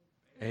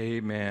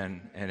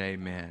Amen and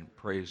amen.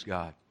 Praise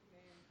God.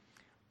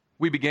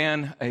 We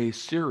began a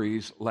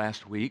series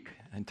last week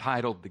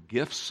entitled The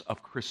Gifts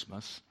of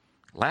Christmas.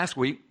 Last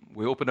week,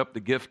 we opened up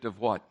the gift of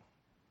what?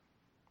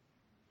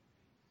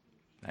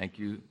 Thank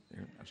you.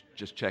 I was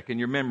just checking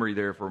your memory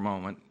there for a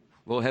moment.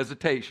 A little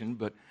hesitation,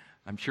 but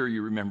I'm sure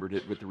you remembered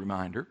it with the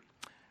reminder.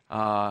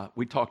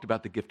 We talked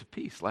about the gift of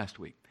peace last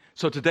week.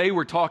 So today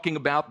we're talking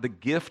about the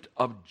gift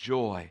of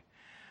joy.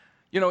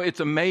 You know, it's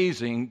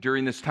amazing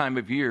during this time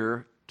of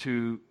year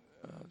to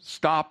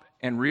stop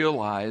and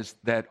realize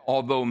that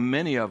although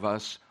many of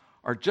us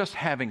are just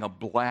having a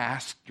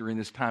blast during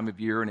this time of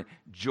year and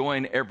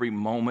enjoying every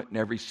moment and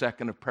every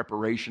second of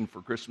preparation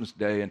for Christmas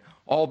Day and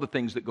all the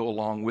things that go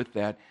along with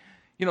that,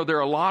 you know, there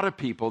are a lot of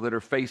people that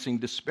are facing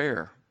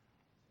despair,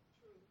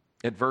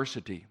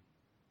 adversity,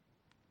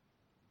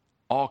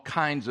 all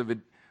kinds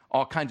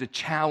of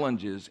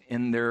challenges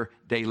in their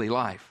daily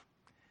life.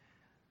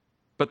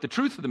 But the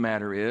truth of the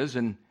matter is,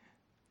 and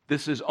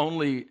this is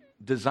only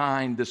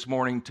designed this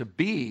morning to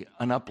be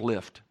an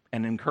uplift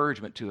and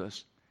encouragement to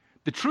us,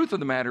 the truth of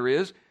the matter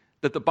is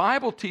that the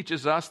Bible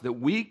teaches us that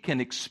we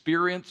can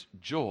experience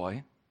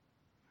joy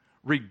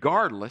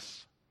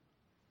regardless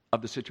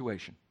of the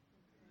situation.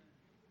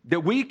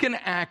 That we can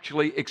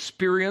actually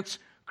experience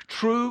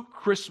true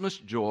Christmas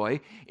joy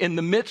in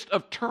the midst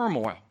of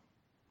turmoil.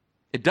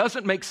 It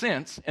doesn't make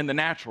sense in the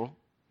natural.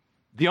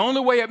 The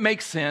only way it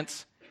makes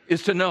sense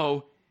is to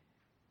know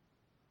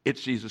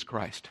it's Jesus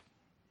Christ.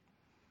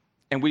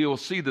 And we will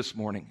see this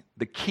morning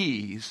the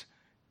keys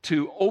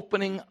to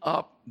opening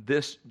up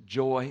this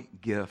joy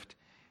gift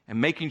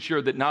and making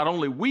sure that not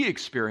only we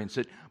experience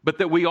it, but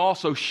that we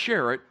also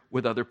share it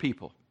with other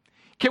people.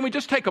 Can we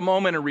just take a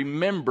moment and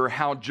remember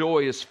how joy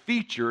is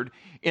featured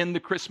in the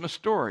Christmas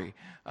story?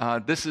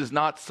 This is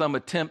not some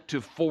attempt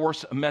to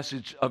force a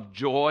message of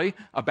joy,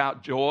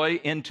 about joy,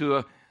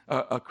 into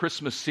a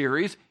Christmas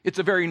series. It's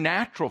a very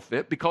natural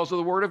fit because of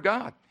the Word of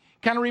God.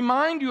 Can I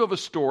remind you of a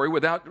story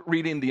without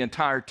reading the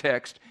entire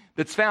text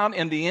that's found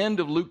in the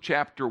end of Luke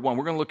chapter 1.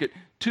 We're going to look at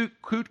two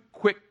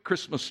quick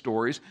Christmas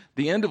stories,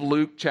 the end of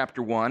Luke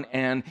chapter 1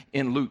 and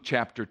in Luke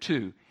chapter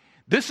 2.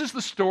 This is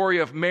the story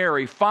of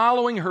Mary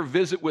following her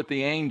visit with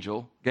the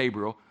angel,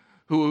 Gabriel,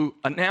 who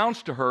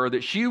announced to her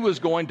that she was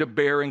going to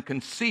bear and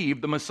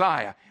conceive the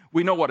Messiah.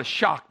 We know what a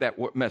shock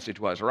that message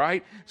was,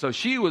 right? So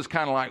she was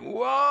kind of like,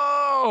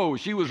 whoa!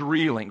 She was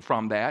reeling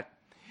from that.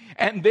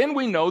 And then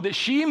we know that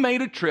she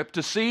made a trip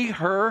to see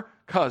her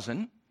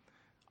cousin,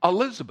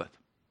 Elizabeth,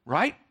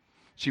 right?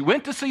 She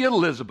went to see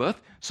Elizabeth,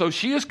 so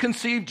she has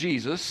conceived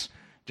Jesus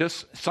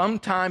just some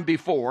time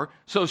before.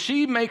 So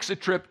she makes a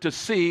trip to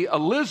see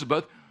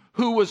Elizabeth,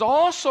 who was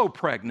also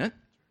pregnant,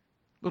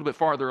 a little bit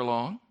farther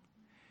along.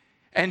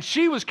 And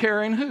she was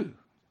carrying who?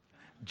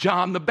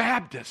 John the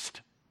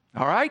Baptist.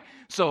 All right?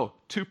 So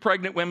two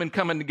pregnant women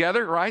coming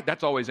together, right?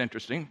 That's always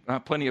interesting.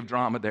 Plenty of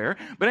drama there.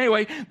 But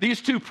anyway,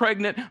 these two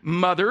pregnant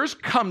mothers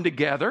come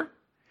together.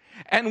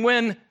 And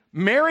when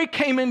Mary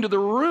came into the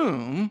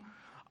room,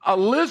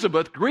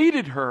 Elizabeth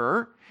greeted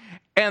her.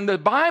 And the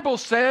Bible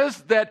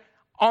says that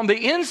on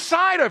the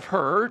inside of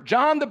her,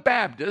 John the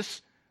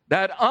Baptist,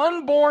 that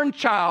unborn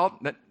child,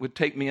 that would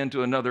take me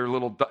into another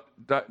little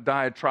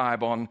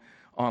diatribe on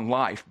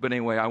life. But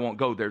anyway, I won't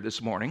go there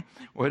this morning.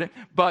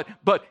 But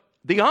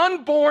the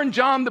unborn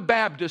John the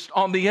Baptist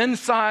on the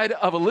inside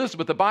of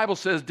Elizabeth, the Bible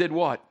says, did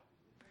what?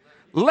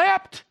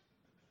 Leapt,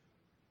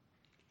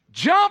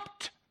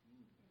 jumped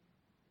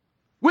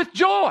with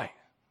joy.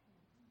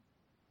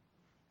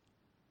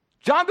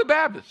 John the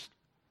Baptist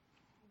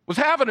was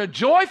having a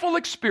joyful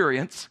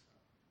experience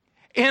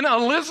in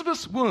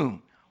Elizabeth's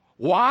womb.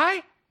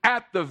 Why?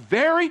 At the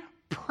very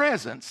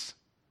presence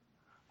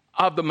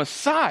of the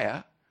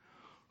Messiah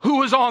who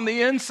was on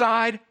the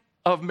inside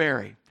of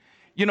Mary.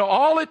 You know,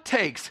 all it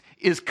takes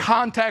is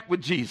contact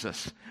with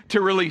Jesus to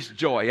release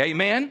joy.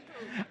 Amen?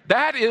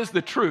 That is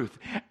the truth.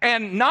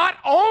 And not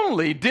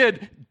only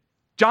did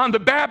John the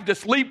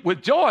Baptist leap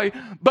with joy,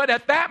 but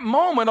at that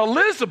moment,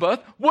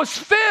 Elizabeth was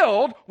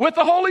filled with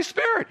the Holy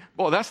Spirit.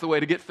 Boy, that's the way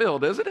to get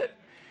filled, isn't it?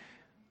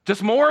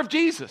 Just more of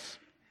Jesus.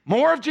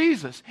 More of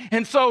Jesus.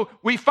 And so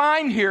we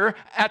find here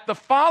at the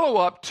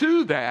follow-up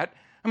to that,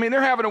 I mean,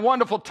 they're having a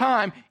wonderful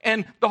time,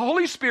 and the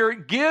Holy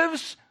Spirit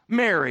gives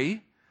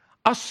Mary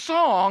a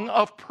song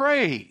of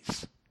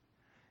praise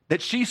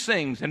that she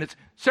sings. And it's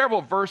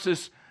several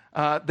verses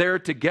there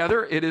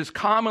together. It is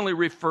commonly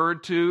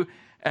referred to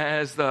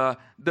as the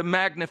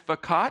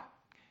Magnificat.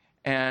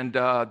 And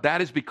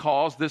that is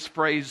because this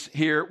phrase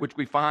here, which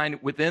we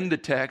find within the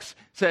text,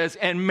 says,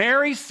 "And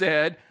Mary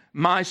said,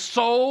 my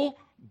soul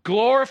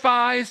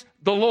glorifies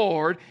the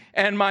Lord,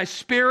 and my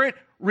spirit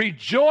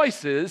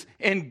rejoices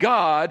in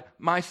God,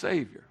 my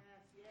Savior."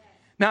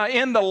 Now,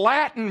 in the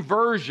Latin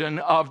version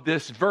of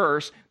this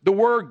verse, the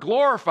word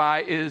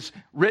glorify is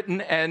written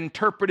and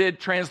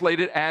interpreted,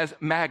 translated as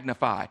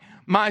magnify.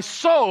 My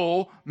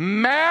soul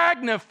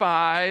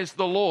magnifies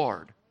the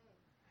Lord.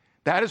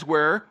 That is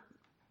where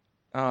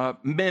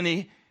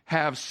many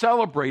have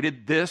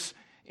celebrated this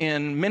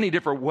in many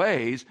different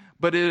ways,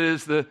 but it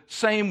is the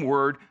same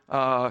word,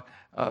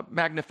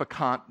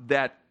 magnificat,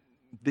 that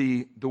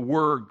the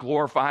word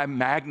glorify,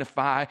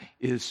 magnify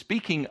is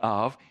speaking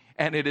of,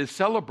 and it is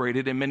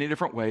celebrated in many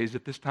different ways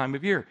at this time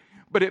of year.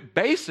 But it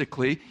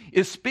basically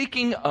is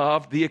speaking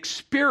of the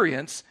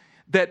experience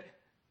that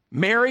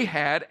Mary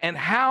had and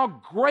how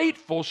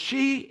grateful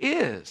she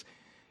is.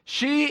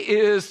 She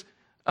is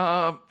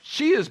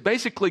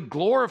basically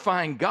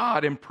glorifying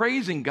God and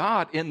praising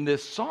God in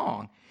this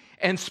song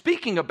and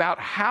speaking about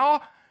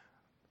how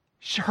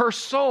her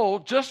soul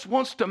just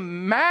wants to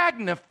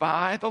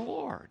magnify the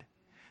Lord.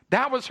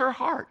 That was her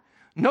heart.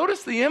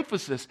 Notice the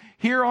emphasis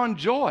here on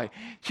joy.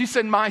 She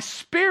said, my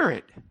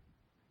spirit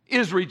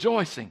is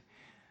rejoicing.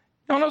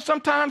 You know,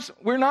 sometimes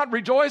we're not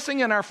rejoicing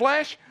in our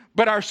flesh,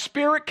 but our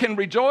spirit can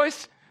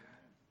rejoice.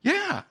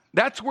 Yeah,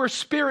 that's where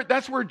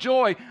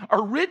joy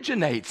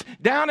originates,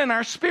 down in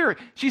our spirit.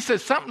 She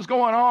says, something's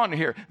going on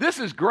here. This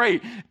is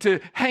great to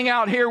hang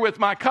out here with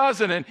my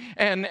cousin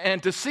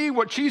and to see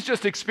what she's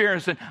just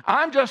experiencing.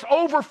 I'm just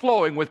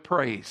overflowing with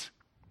praise.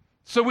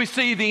 So we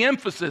see the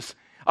emphasis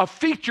of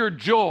featured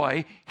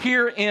joy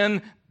here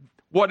in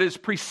what is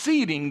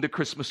preceding the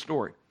Christmas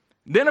story.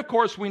 Then, of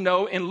course, we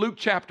know in Luke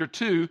chapter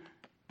 2,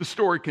 the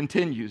story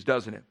continues,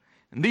 doesn't it?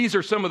 And these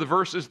are some of the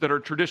verses that are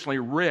traditionally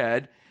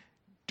read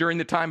during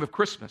the time of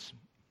Christmas.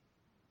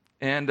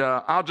 And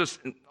I'll just,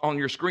 on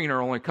your screen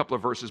are only a couple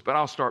of verses, but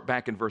I'll start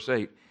back in verse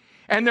 8.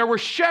 And there were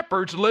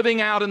shepherds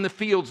living out in the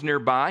fields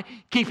nearby,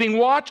 keeping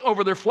watch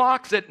over their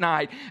flocks at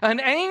night. An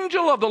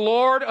angel of the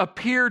Lord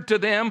appeared to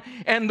them,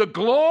 and the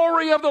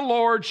glory of the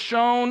Lord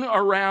shone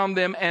around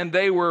them, and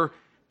they were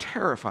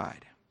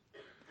terrified.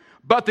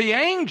 But the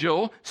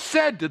angel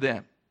said to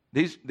them,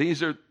 this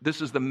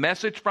is the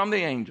message from the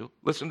angel.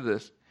 Listen to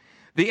this.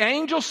 The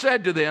angel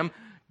said to them,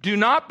 do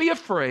not be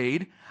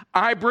afraid.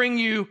 I bring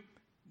you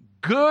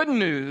good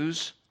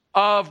news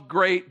of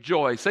great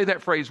joy. Say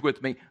that phrase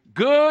with me.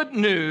 Good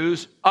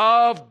news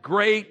of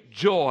great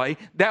joy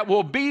that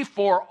will be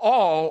for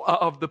all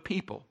of the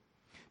people.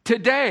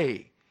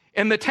 Today,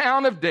 in the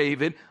town of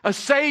David, a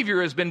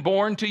Savior has been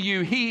born to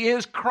you. He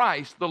is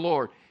Christ the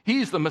Lord.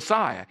 He's the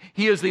Messiah.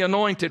 He is the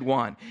Anointed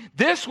One.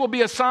 This will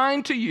be a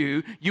sign to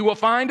you. You will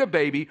find a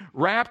baby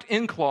wrapped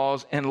in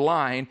cloths and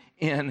lying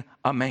in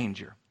a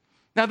manger.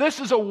 Now, this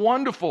is a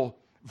wonderful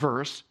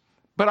verse,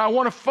 but I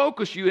want to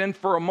focus you in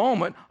for a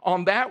moment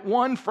on that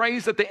one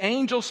phrase that the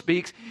angel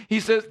speaks.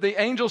 The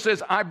angel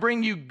says, I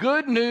bring you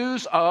good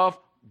news of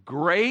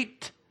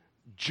great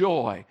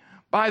joy.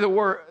 By the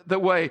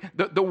way,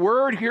 the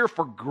word here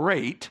for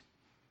great,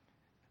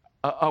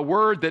 a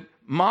word that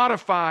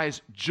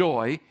modifies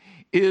joy,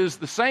 is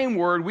the same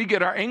word we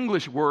get our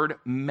English word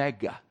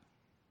mega.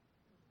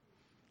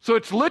 So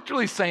it's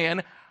literally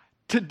saying,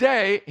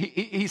 today,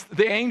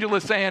 the angel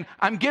is saying,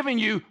 I'm giving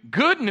you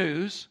good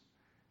news.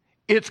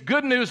 It's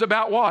good news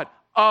about what?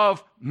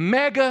 Of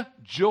mega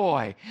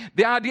joy.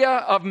 The idea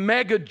of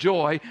mega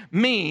joy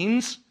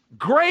means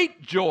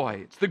great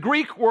joy. It's the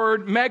Greek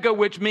word mega,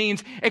 which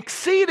means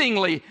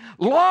exceedingly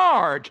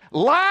large,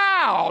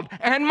 loud,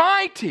 and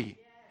mighty.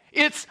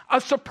 It's a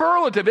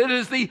superlative. It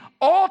is the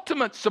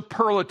ultimate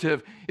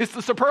superlative. It's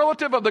the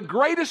superlative of the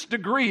greatest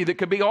degree that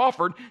could be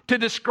offered to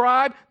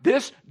describe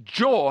this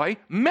joy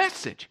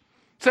message.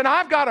 Said,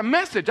 I've got a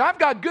message. I've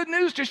got good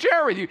news to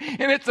share with you.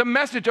 And it's a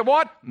message of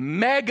what?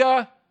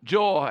 Mega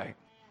joy.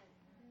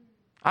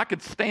 I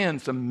could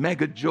stand some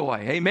mega joy.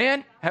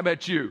 Amen? How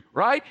about you?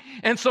 Right?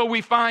 And so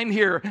we find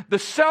here the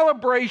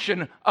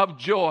celebration of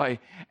joy.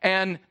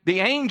 And the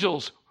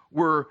angels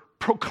were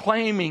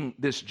proclaiming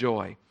this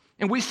joy.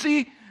 And we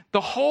see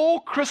the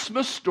whole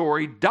Christmas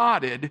story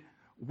dotted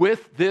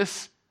with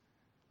this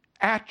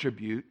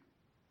attribute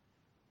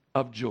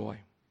of joy.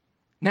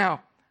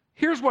 Now,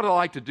 here's what I'd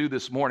like to do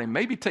this morning.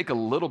 Maybe take a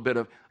little bit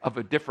of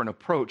a different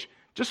approach.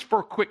 Just for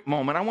a quick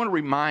moment, I want to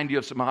remind you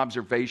of some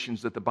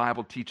observations that the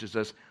Bible teaches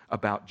us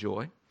about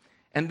joy.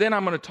 And then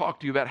I'm going to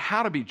talk to you about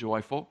how to be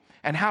joyful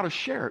and how to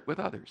share it with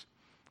others.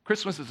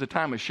 Christmas is a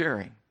time of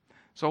sharing.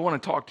 So I want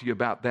to talk to you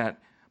about that.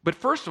 But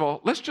first of all,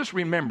 let's just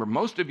remember,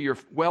 most of you are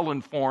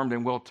well-informed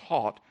and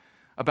well-taught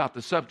about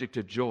the subject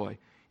of joy.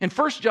 In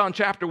 1 John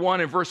chapter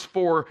 1 and verse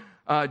 4,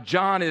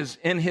 John is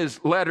in his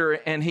letter,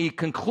 and he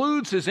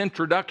concludes his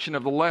introduction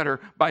of the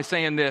letter by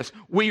saying this: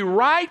 we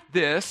write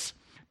this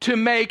to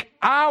make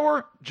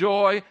our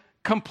joy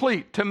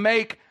complete. To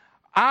make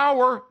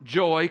our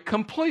joy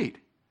complete.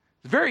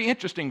 It's a very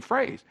interesting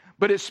phrase,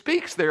 but it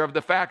speaks there of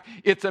the fact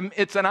it's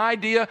an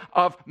idea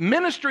of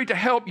ministry to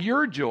help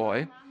your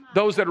joy,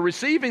 those that are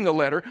receiving the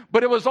letter,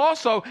 but it was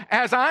also,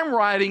 as I'm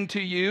writing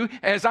to you,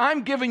 as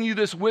I'm giving you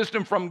this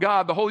wisdom from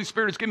God, the Holy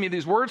Spirit is giving me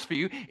these words for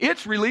you,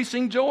 it's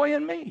releasing joy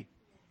in me.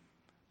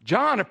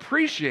 John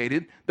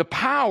appreciated the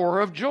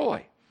power of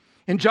joy.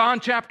 In John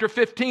chapter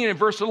 15 and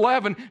verse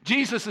 11,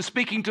 Jesus is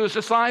speaking to his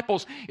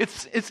disciples.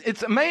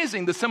 It's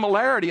amazing the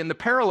similarity and the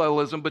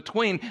parallelism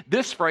between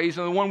this phrase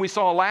and the one we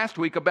saw last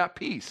week about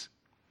peace.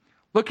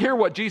 Look here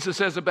what Jesus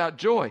says about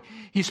joy.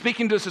 He's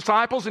speaking to his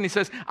disciples and he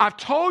says, I've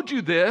told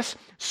you this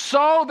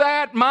so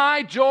that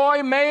my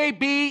joy may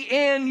be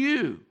in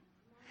you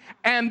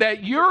and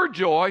that your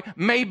joy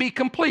may be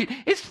complete.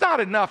 It's not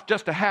enough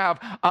just to have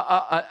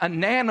a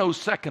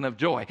nanosecond of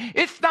joy.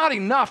 It's not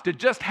enough to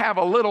just have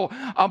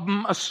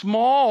a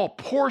small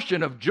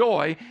portion of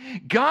joy.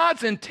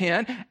 God's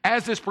intent,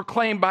 as is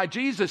proclaimed by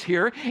Jesus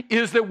here,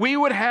 is that we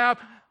would have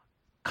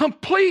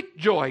complete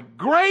joy,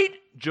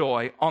 great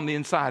joy on the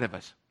inside of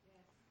us.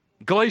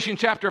 Galatians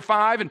chapter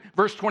 5 and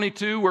verse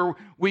 22, where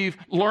we've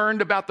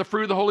learned about the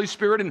fruit of the Holy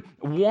Spirit, and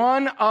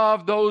one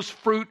of those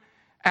fruit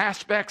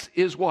aspects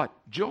is what?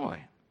 Joy.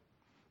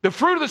 The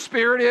fruit of the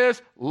Spirit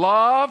is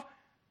love,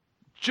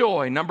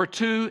 joy. Number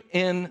 2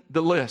 in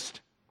the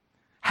list.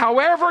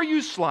 However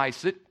you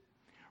slice it,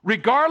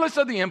 regardless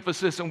of the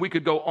emphasis, and we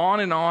could go on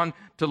and on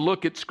to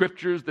look at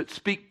scriptures that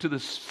speak to the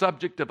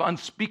subject of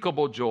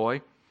unspeakable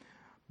joy,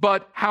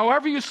 but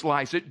however you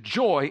slice it,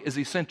 joy is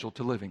essential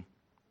to living.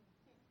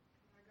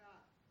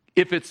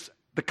 If it's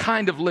the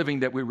kind of living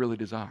that we really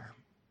desire.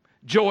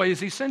 Joy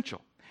is essential.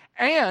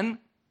 And,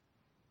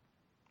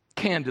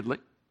 candidly,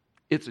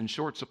 it's in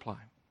short supply.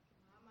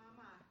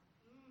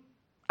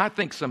 I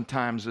think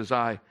sometimes as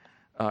I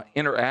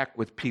interact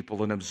with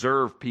people and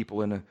observe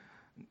people in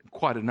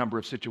quite a number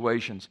of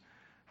situations,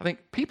 I think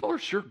people are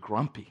sure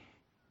grumpy.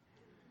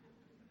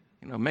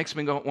 It makes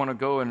me want to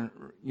go and,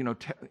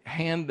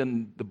 hand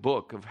them the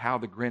book of How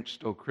the Grinch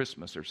Stole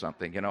Christmas or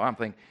something. I'm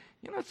thinking,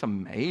 it's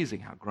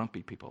amazing how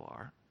grumpy people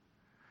are.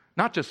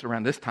 Not just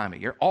around this time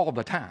of year, all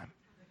the time.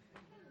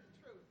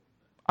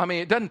 I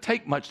mean, it doesn't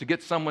take much to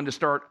get someone to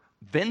start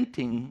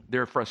venting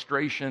their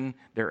frustration,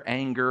 their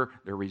anger,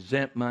 their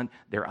resentment,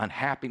 their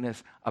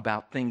unhappiness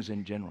about things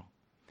in general.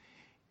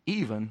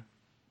 Even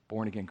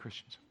born-again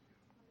Christians.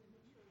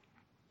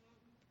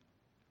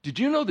 Did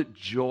you know that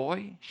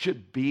joy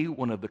should be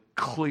one of the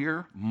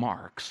clear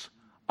marks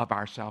of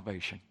our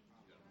salvation?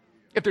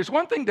 If there's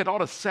one thing that ought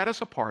to set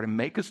us apart and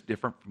make us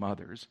different from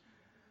others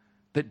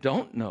that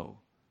don't know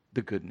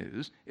the good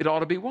news, it ought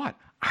to be what?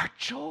 Our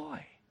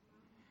joy.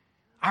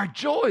 Our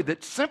joy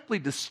that simply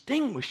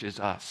distinguishes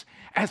us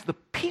as the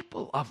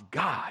people of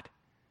God.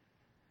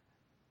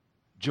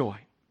 Joy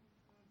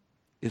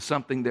is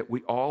something that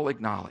we all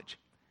acknowledge.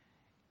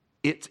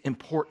 It's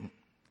important.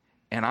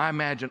 And I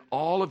imagine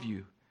all of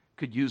you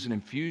could use an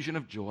infusion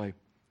of joy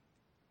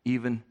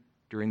even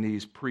during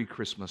these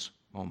pre-Christmas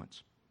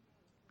moments.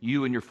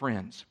 You and your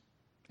friends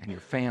and your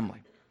family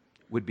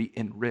would be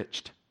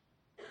enriched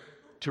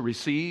to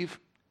receive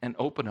and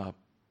open up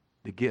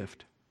the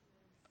gift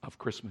of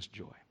Christmas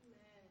joy.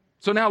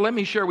 So now let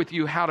me share with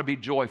you how to be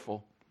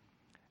joyful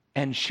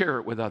and share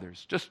it with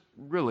others. Just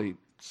really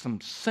some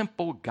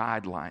simple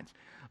guidelines.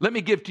 Let me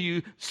give to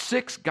you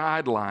 6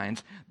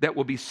 guidelines that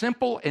will be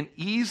simple and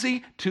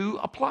easy to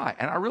apply.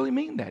 And I really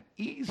mean that,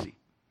 easy.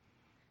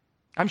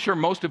 I'm sure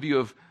most of you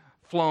have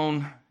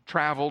flown,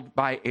 traveled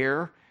by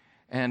air,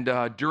 and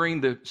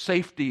during the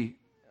safety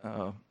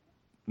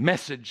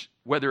message,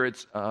 whether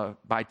it's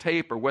by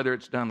tape or whether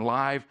it's done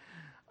live,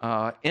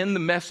 in the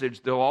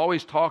message, they'll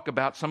always talk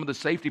about some of the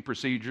safety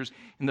procedures,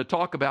 and they'll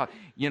talk about,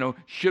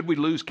 should we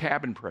lose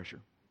cabin pressure?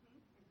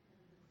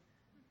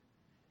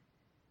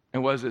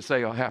 And what does it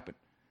say will happen?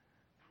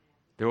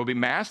 There will be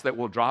masks that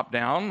will drop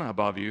down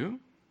above you,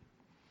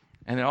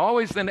 and it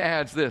always then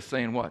adds this,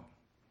 saying what?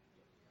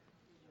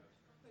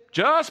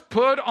 Just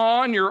put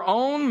on your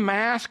own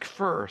mask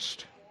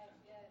first.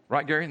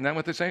 Right, Gary? Isn't that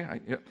what they say?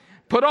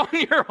 Put on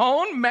your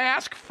own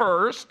mask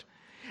first,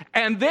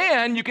 and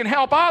then you can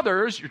help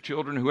others, your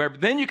children, whoever,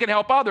 then you can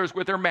help others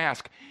with their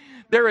mask.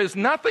 There is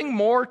nothing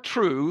more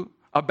true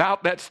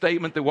about that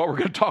statement than what we're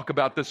going to talk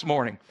about this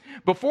morning.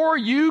 Before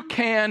you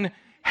can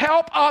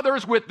help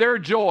others with their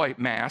joy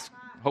mask,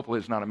 hopefully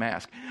it's not a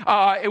mask,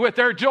 with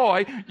their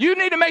joy, you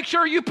need to make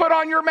sure you put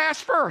on your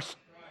mask first.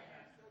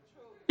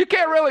 You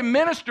can't really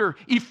minister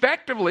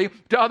effectively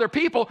to other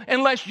people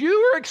unless you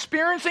are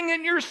experiencing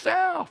it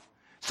yourself.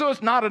 So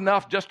it's not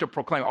enough just to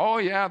proclaim, oh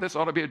yeah, this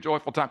ought to be a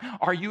joyful time.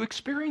 Are you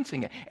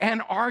experiencing it?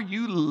 And are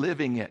you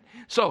living it?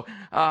 So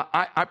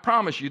I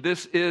promise you,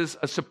 this is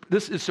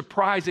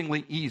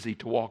surprisingly easy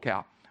to walk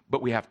out,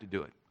 but we have to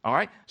do it. All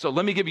right? So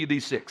let me give you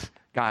these 6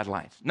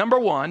 guidelines. Number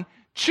 1,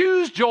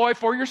 choose joy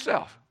for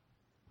yourself.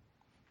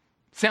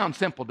 Sounds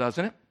simple,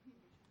 doesn't it?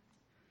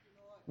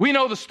 We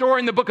know the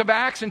story in the book of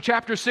Acts in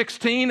chapter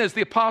 16 as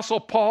the Apostle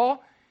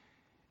Paul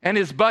and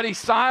his buddy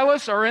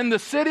Silas are in the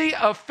city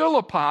of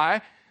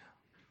Philippi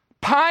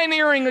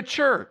pioneering a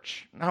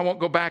church. Now, I won't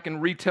go back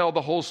and retell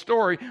the whole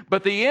story,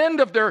 but the end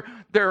of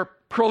their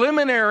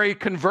preliminary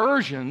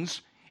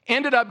conversions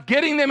ended up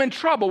getting them in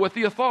trouble with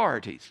the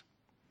authorities.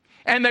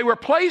 And they were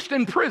placed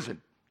in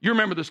prison. You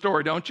remember the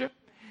story, don't you?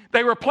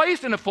 They were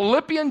placed in a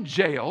Philippian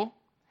jail,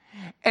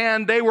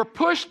 and they were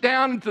pushed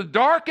down into the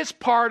darkest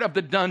part of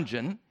the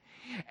dungeon,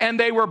 and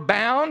they were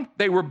bound,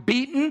 they were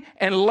beaten,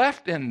 and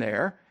left in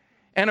there.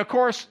 And of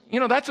course,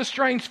 that's a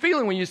strange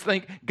feeling when you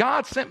think,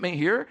 God sent me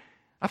here.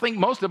 I think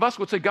most of us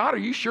would say, God, are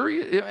you sure?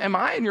 Am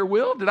I in your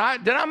will? Did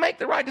I make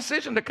the right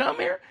decision to come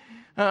here?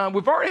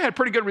 We've already had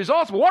pretty good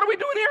results, but what are we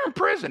doing here in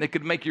prison? It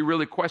could make you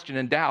really question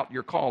and doubt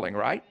your calling,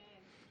 right?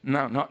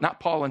 No, not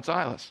Paul and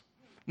Silas.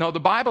 No, the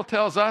Bible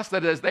tells us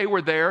that as they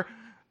were there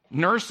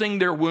nursing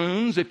their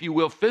wounds, if you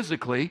will,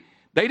 physically,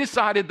 they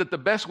decided that the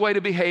best way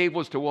to behave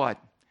was to what?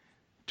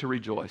 To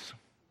rejoice.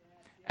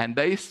 And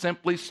they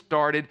simply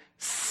started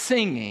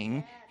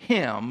singing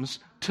hymns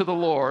to the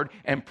Lord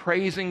and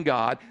praising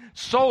God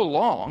so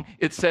long,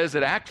 it says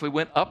it actually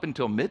went up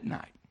until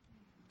midnight.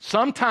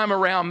 Sometime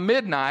around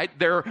midnight,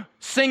 their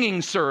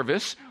singing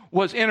service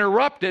was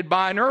interrupted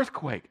by an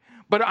earthquake.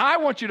 But I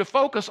want you to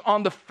focus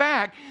on the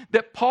fact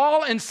that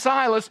Paul and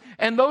Silas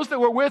and those that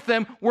were with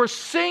them were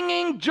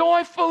singing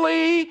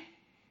joyfully.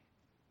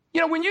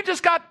 You know, when you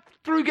just got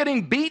through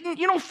getting beaten,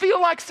 you don't feel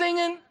like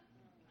singing,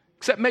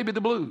 except maybe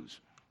the blues.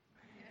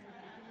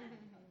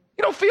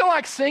 You don't feel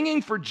like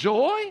singing for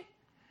joy?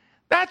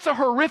 That's a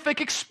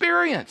horrific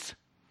experience.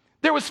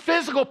 There was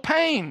physical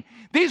pain.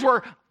 These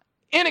were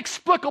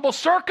inexplicable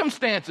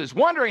circumstances,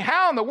 wondering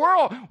how in the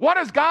world, what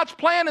is God's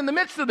plan in the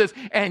midst of this?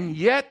 And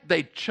yet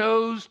they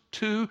chose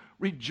to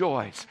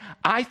rejoice.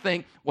 I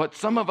think what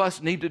some of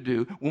us need to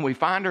do when we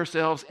find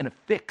ourselves in a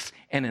fix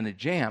and in a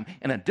jam,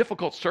 in a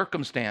difficult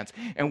circumstance,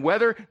 and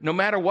whether, no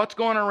matter what's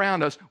going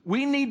around us,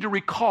 we need to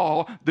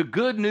recall the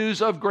good news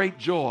of great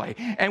joy.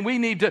 And we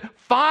need to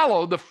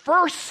follow. The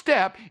first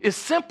step is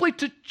simply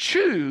to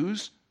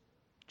choose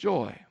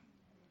joy.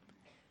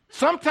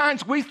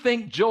 Sometimes we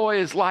think joy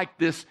is like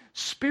this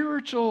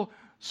spiritual,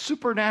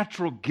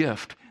 supernatural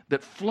gift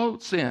that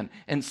floats in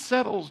and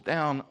settles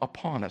down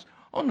upon us.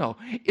 Oh no,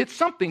 it's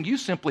something you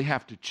simply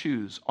have to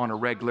choose on a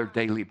regular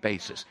daily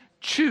basis.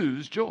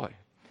 Choose joy.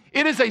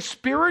 It is a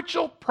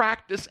spiritual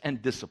practice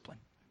and discipline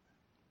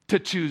to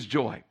choose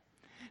joy.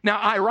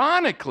 Now,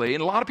 ironically,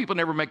 and a lot of people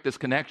never make this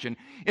connection,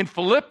 in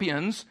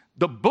Philippians,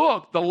 the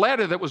book, the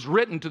letter that was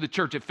written to the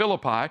church at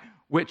Philippi,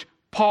 which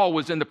Paul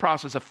was in the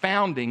process of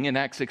founding in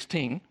Acts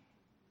 16,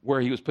 where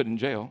he was put in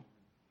jail.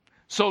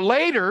 So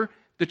later,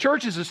 the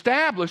church is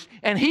established,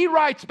 and he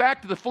writes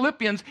back to the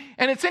Philippians,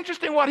 and it's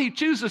interesting what he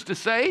chooses to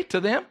say to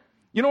them.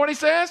 You know what he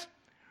says?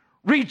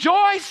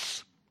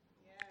 Rejoice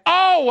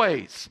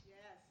always.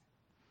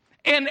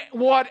 In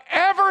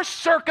whatever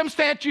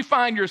circumstance you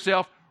find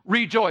yourself,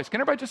 rejoice.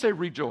 Can everybody just say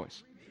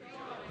rejoice?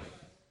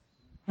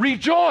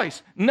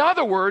 Rejoice. In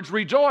other words,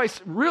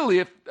 rejoice, really,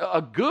 if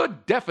a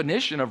good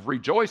definition of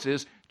rejoice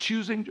is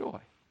choosing joy.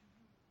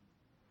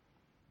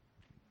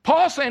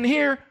 Paul's saying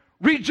here,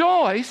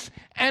 rejoice,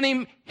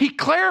 and he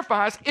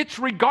clarifies it's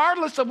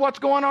regardless of what's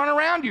going on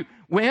around you.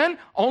 When?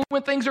 Only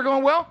when things are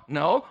going well?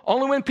 No.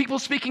 Only when people are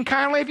speaking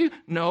kindly of you?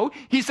 No.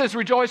 He says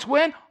rejoice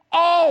when?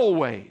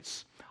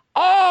 Always.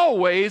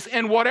 Always,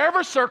 in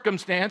whatever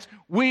circumstance,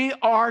 we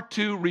are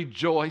to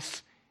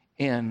rejoice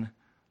in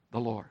the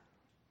Lord.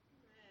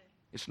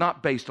 It's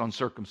not based on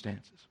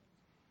circumstances.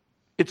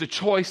 It's a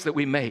choice that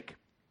we make,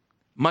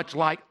 much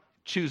like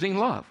choosing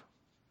love.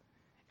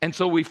 And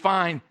so we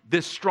find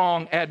this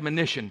strong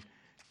admonition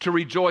to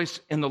rejoice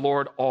in the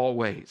Lord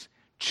always.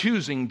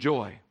 Choosing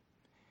joy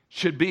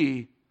should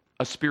be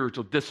a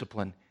spiritual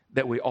discipline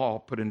that we all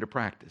put into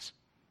practice.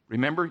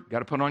 Remember, you got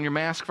to put on your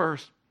mask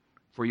first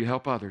before you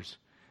help others.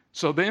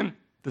 So then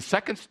the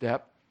second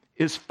step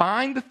is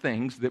find the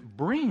things that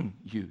bring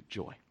you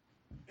joy.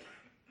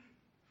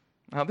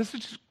 Now this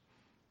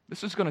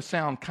is going to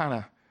sound kind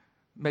of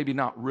maybe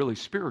not really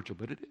spiritual,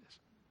 but it is.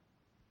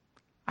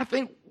 I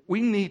think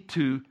we need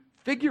to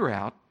figure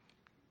out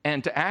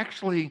and to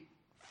actually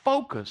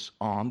focus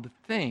on the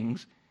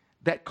things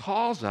that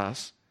cause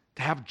us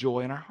to have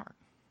joy in our heart.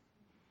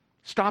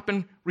 Stop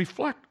and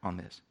reflect on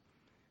this.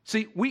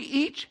 See, we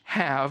each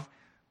have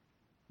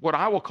what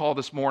I will call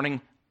this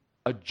morning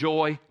a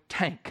joy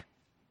tank.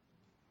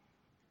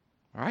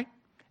 All right?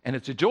 And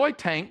it's a joy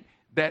tank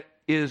that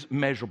is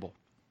measurable,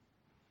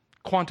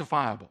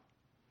 quantifiable.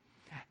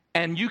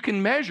 And you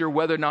can measure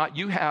whether or not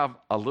you have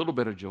a little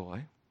bit of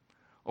joy,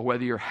 or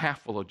whether you're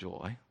half full of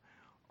joy,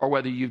 or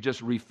whether you've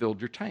just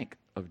refilled your tank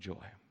of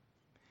joy.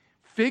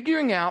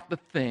 Figuring out the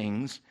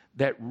things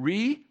that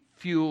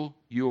refuel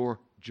your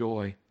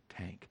joy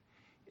tank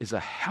is a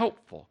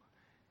helpful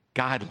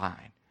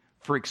guideline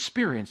for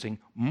experiencing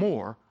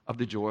more of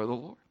the joy of the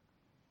Lord.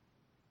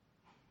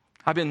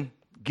 I've been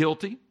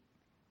guilty,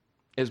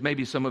 as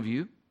maybe some of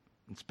you,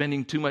 in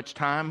spending too much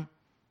time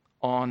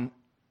on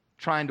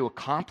trying to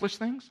accomplish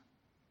things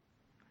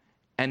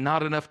and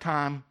not enough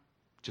time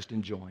just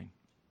enjoying.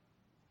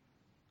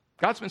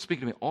 God's been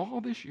speaking to me all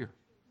this year.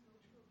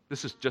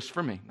 This is just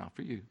for me, not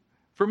for you.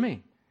 For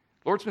me.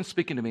 Lord's been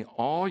speaking to me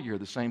all year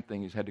the same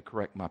thing. He's had to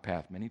correct my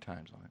path many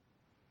times on it.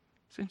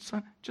 He said,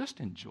 son, just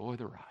enjoy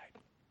the ride.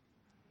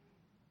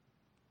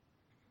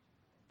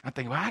 I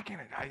think, well,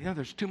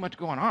 there's too much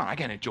going on. I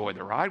can't enjoy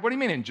the ride. What do you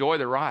mean enjoy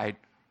the ride?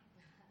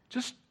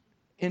 Just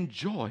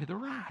enjoy the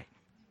ride.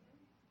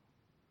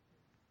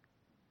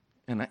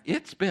 And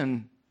it's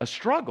been a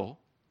struggle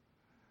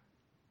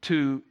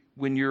to,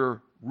 when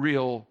you're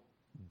real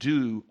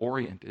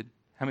do-oriented.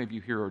 How many of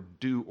you here are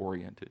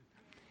do-oriented?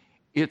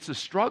 It's a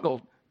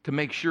struggle to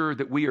make sure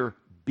that we are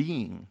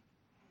being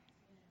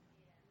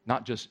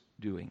not just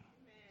doing.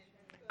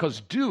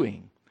 Because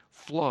doing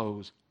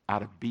flows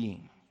out of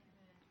being.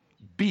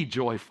 Be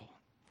joyful.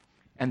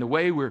 And the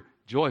way we're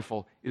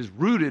joyful is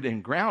rooted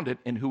and grounded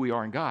in who we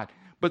are in God.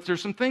 But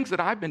there's some things that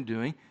I've been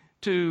doing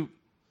to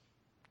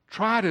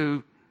try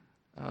to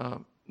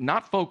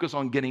not focus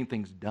on getting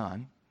things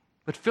done,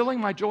 but filling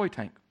my joy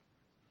tank.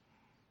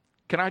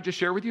 Can I just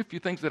share with you a few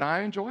things that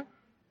I enjoy?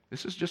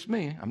 This is just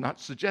me. I'm not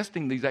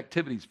suggesting these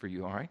activities for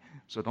you, all right?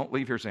 So don't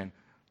leave here saying,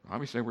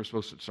 obviously we're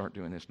supposed to start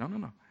doing this.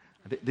 No.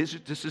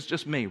 This is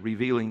just me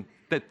revealing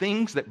the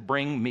things that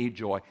bring me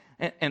joy.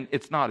 And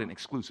it's not an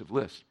exclusive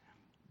list,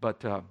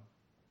 but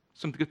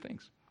some good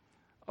things.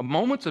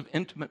 Moments of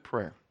intimate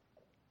prayer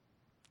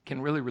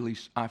can really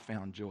release, I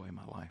found, joy in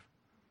my life.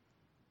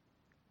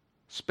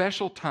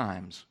 Special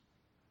times,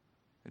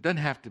 it doesn't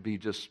have to be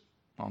just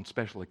on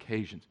special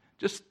occasions,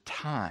 just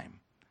time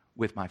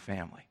with my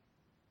family,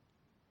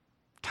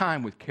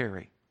 time with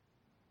Carrie,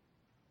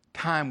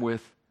 time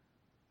with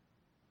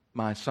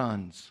my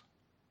sons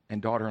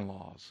and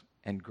daughter-in-laws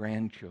and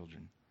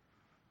grandchildren,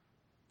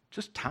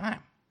 just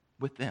time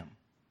with them.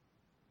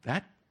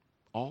 That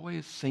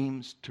always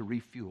seems to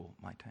refuel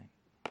my tank.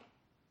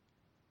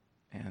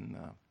 And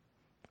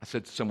I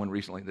said to someone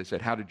recently, they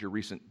said, how did your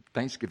recent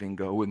Thanksgiving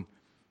go? And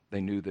they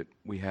knew that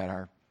we had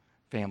our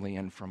family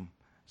in from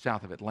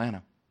south of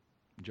Atlanta,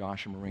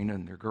 Josh and Marina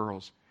and their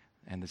girls.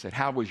 And they said,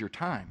 how was your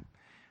time?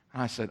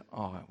 And I said,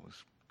 oh, it was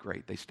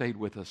great. They stayed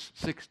with us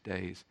 6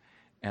 days,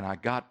 and I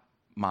got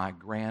my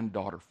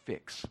granddaughter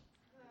fix.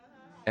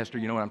 Esther,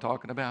 you know what I'm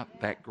talking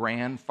about? That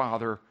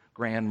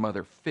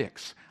grandmother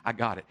fix. I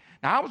got it.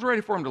 Now, I was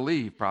ready for him to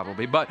leave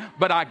probably, but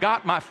I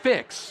got my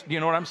fix. You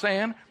know what I'm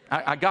saying?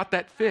 I got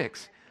that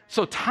fix.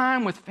 So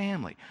time with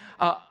family.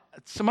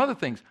 Some other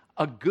things.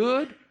 A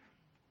good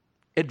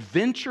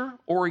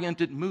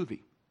adventure-oriented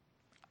movie.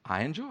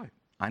 I enjoy.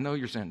 I know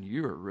you're saying,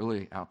 you're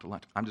really out to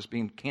lunch. I'm just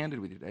being candid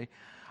with you today.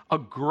 A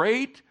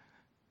great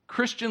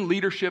Christian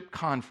leadership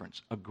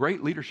conference. A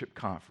great leadership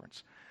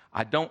conference.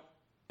 I don't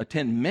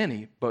attend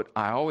many, but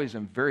I always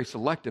am very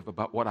selective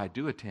about what I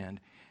do attend.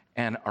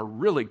 And a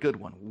really good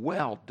one.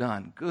 Well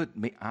done. Good.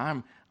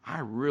 I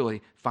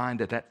really find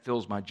that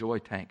fills my joy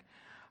tank.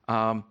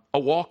 A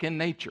walk in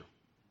nature.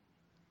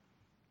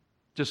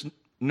 Just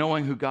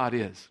knowing who God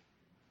is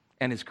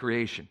and His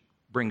creation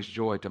brings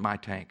joy to my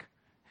tank.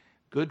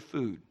 Good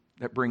food.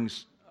 That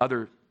brings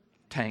other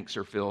tanks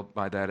are filled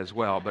by that as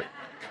well, but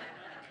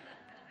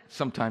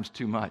sometimes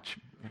too much.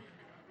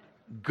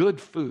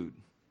 Good food.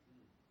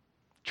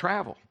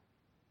 Travel.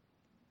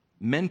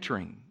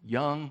 Mentoring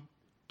young,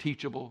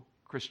 teachable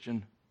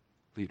Christian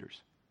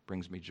leaders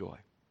brings me joy. One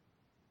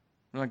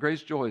of my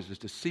greatest joys is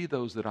to see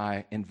those that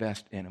I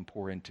invest in and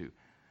pour into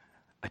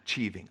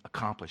achieving,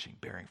 accomplishing,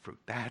 bearing fruit.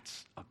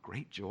 That's a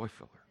great joy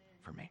filler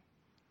for me.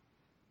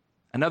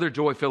 Another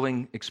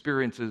joy-filling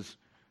experience is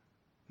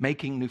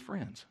making new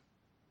friends.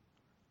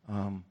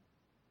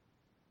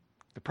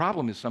 The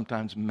problem is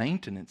sometimes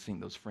maintaining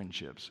those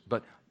friendships,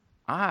 but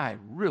I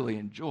really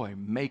enjoy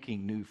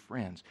making new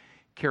friends.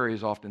 Carrie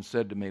has often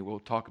said to me, we'll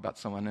talk about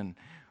someone and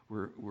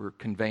we're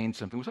conveying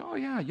something. We'll say, oh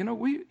yeah,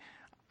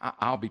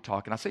 I'll be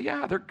talking. I say,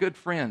 yeah, they're good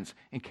friends.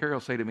 And Carrie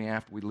will say to me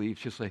after we leave,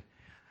 she'll say,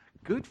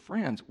 good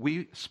friends.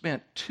 We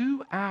spent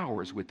 2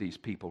 hours with these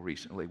people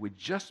recently. We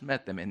just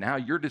met them, and now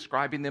you're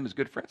describing them as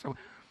good friends. So,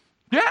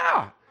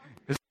 yeah,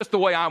 it's just the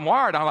way I'm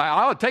wired. I'm like,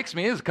 all it takes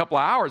me is a couple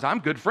of hours. I'm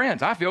good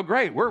friends. I feel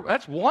great.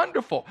 That's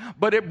wonderful.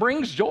 But it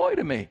brings joy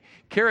to me.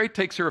 Carrie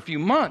takes her a few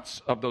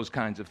months of those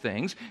kinds of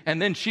things,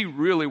 and then she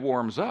really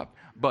warms up.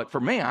 But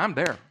for me, I'm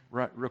there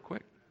real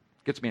quick.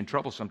 Gets me in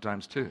trouble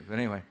sometimes, too. But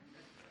anyway.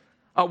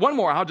 One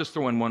more. I'll just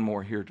throw in one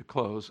more here to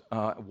close.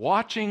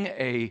 Watching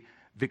a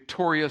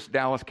victorious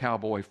Dallas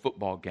Cowboy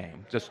football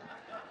game. Just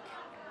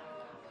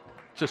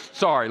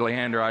sorry,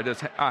 Leander.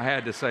 I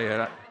had to say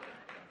it.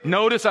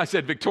 Notice I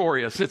said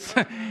victorious.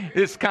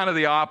 It's kind of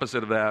the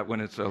opposite of that when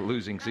it's a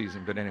losing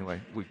season. But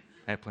anyway, we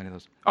have plenty of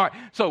those. All right.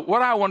 So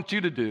what I want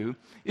you to do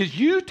is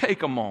you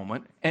take a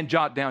moment and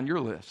jot down your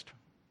list.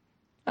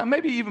 Now,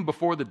 maybe even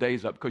before the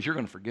day's up, because you're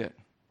going to forget.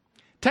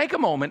 Take a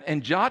moment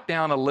and jot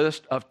down a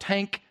list of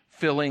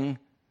tank-filling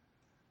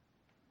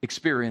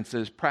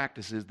experiences,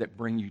 practices that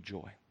bring you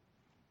joy.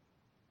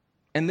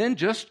 And then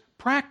just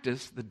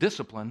practice the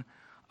discipline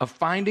of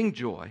finding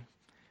joy,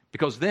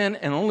 because then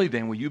and only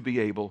then will you be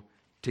able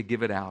to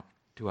give it out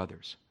to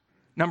others.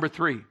 Number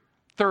 3,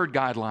 third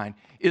guideline,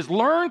 is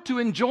learn to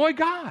enjoy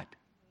God.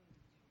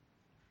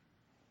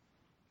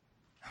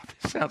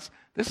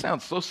 This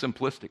sounds so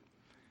simplistic.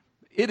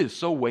 It is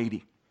so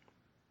weighty.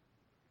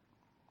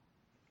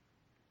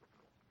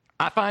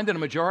 I find that a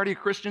majority of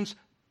Christians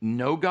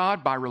know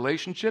God by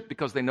relationship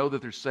because they know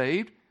that they're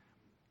saved,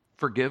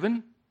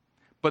 forgiven,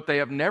 but they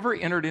have never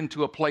entered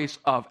into a place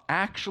of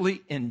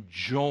actually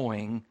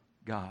enjoying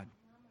God.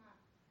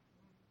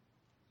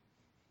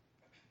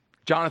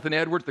 Jonathan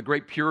Edwards, the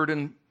great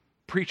Puritan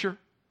preacher,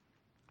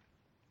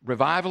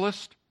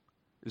 revivalist,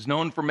 is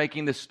known for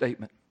making this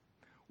statement.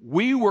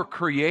 We were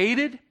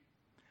created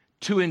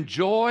to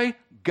enjoy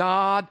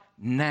God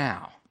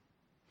now.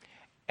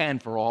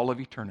 and for all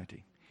of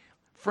eternity.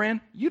 Friend,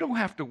 you don't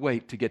have to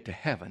wait to get to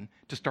heaven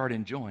to start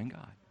enjoying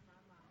God.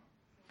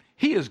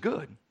 He is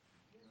good.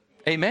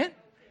 Amen?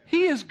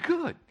 He is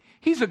good.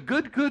 He's a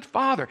good, good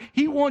Father.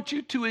 He wants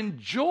you to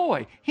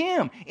enjoy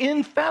Him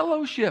in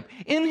fellowship,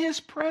 in His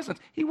presence.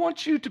 He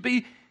wants you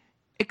to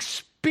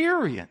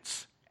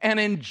experience and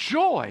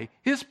enjoy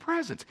His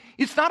presence.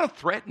 It's not a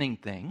threatening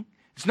thing.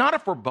 It's not a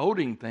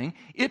foreboding thing.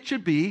 It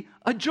should be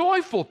a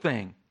joyful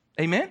thing.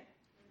 Amen?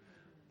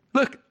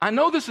 Look, I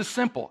know this is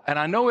simple, and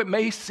I know it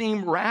may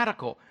seem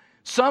radical.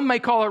 Some may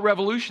call it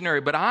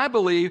revolutionary, but I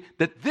believe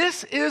that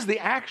this is the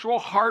actual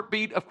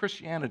heartbeat of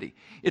Christianity.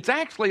 It's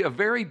actually a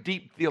very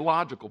deep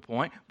theological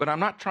point, but I'm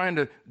not trying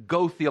to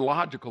go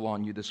theological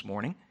on you this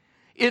morning.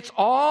 It's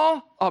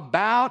all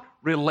about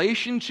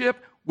relationship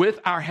with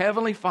our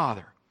Heavenly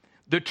Father,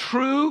 the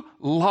true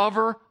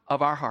lover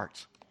of our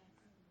hearts.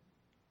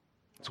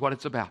 That's what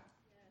it's about.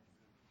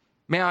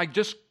 May I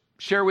just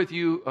share with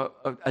you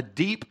a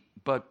deep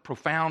but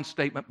profound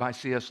statement by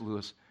C.S.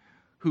 Lewis,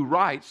 who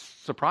writes,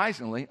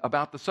 surprisingly,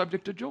 about the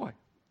subject of joy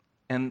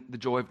and the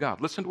joy of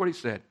God. Listen to what he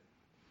said.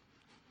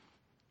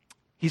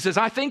 He says,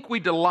 I think we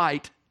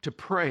delight to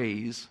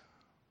praise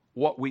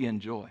what we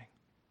enjoy,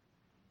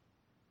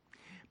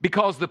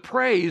 because the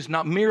praise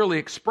not merely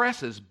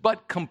expresses,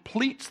 but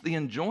completes the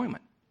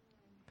enjoyment.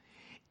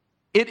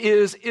 It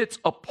is its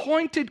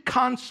appointed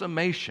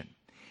consummation.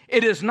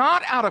 It is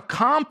not out of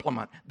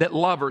compliment that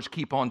lovers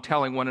keep on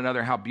telling one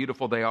another how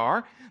beautiful they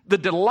are. The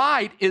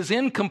delight is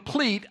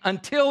incomplete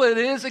until it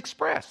is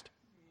expressed.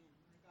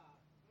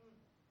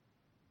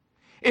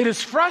 It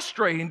is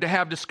frustrating to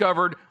have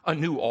discovered a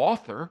new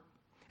author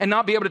and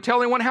not be able to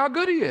tell anyone how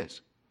good he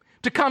is.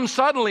 To come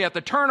suddenly at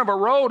the turn of a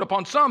road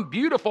upon some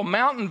beautiful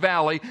mountain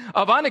valley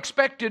of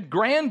unexpected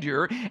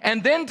grandeur,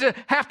 and then to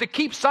have to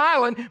keep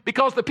silent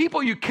because the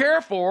people you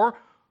care for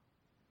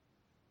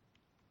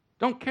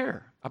don't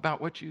care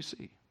about what you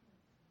see.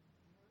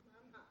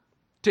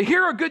 To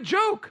hear a good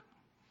joke,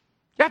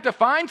 you have to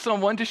find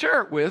someone to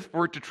share it with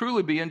for it to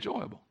truly be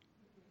enjoyable.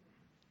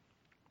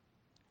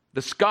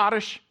 The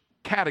Scottish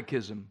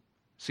Catechism,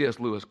 C.S.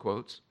 Lewis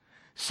quotes,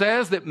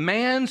 says that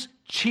man's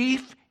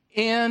chief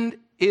end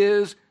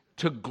is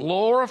to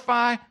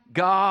glorify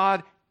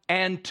God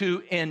and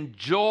to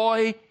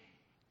enjoy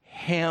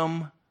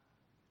Him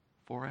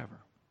forever.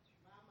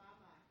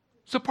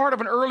 It's a part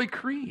of an early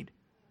creed.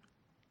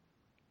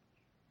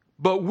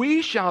 But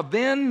we shall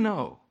then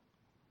know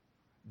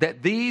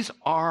that these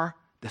are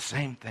the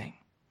same thing.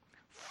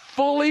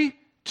 Fully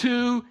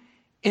to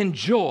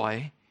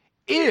enjoy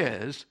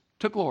is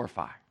to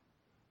glorify.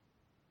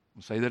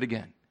 I'll say that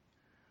again.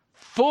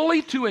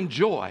 Fully to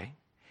enjoy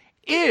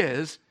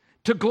is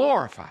to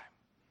glorify.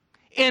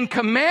 In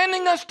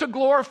commanding us to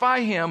glorify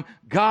Him,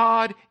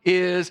 God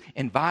is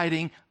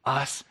inviting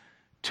us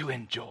to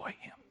enjoy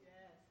Him.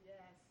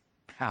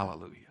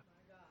 Hallelujah.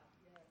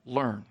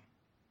 Learn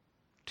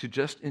to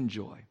just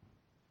enjoy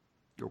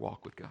your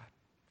walk with God.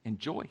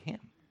 Enjoy Him.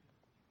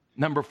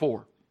 Number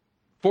 4.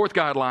 Fourth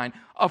guideline,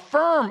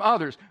 affirm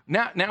others.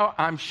 Now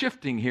I'm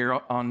shifting here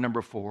on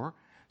number 4.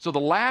 So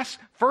the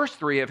first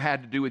 3 have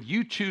had to do with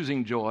you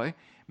choosing joy,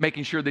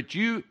 making sure that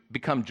you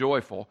become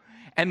joyful.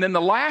 And then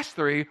the last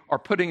 3 are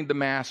putting the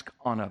mask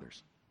on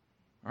others.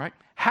 All right?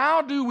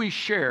 How do we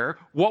share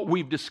what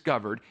we've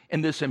discovered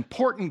in this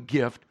important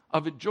gift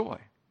of joy?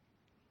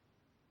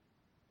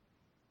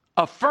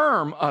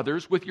 Affirm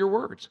others with your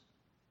words.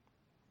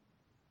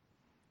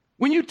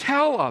 When you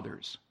tell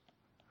others,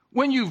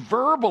 when you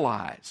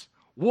verbalize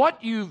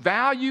what you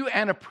value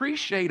and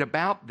appreciate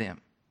about them,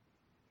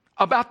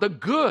 about the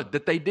good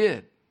that they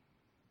did,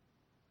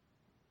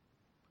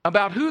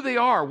 about who they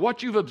are,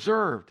 what you've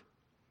observed,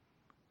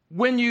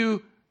 when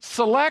you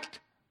select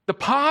the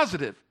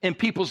positive in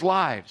people's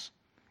lives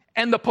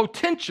and the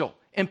potential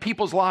in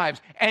people's lives,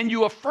 and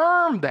you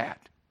affirm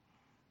that,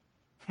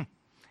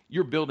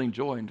 you're building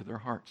joy into their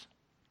hearts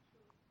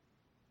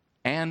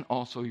and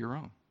also your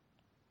own.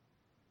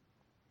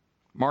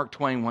 Mark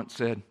Twain once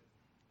said,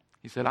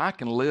 he said, I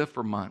can live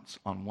for months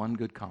on one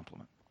good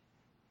compliment.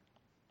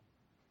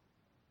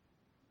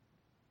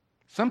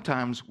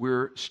 Sometimes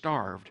we're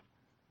starved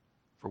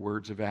for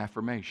words of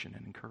affirmation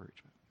and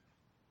encouragement.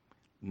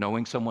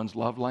 Knowing someone's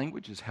love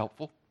language is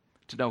helpful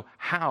to know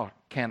how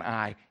can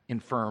I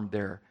affirm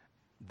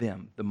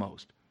them the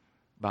most.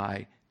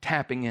 By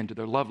tapping into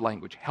their love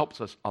language helps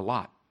us a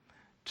lot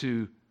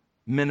to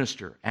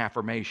minister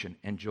affirmation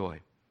and joy.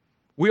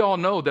 We all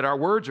know that our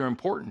words are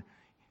important.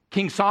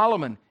 King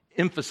Solomon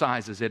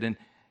emphasizes it in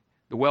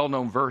the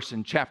well-known verse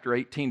in chapter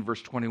 18,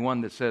 verse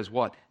 21 that says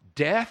what?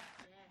 Death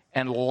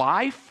and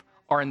life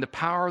are in the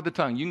power of the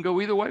tongue. You can go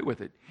either way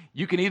with it.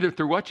 You can either,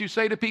 through what you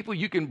say to people,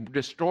 you can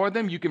destroy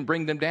them, you can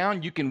bring them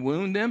down, you can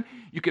wound them,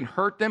 you can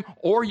hurt them,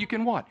 or you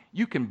can what?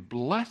 You can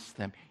bless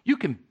them. You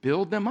can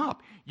build them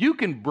up. You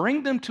can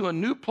bring them to a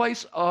new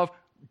place of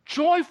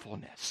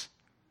joyfulness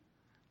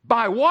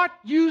by what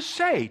you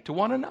say to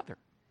one another.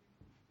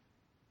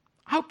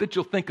 I hope that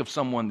you'll think of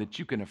someone that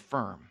you can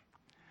affirm.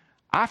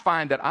 I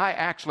find that I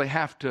actually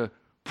have to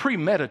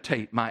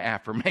premeditate my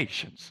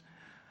affirmations.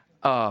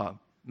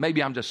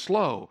 maybe I'm just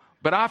slow,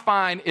 but I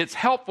find it's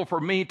helpful for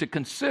me to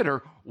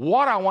consider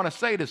what I want to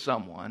say to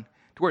someone,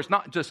 to where it's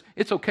not just,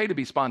 it's okay to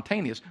be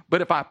spontaneous,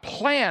 but if I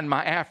plan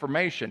my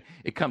affirmation,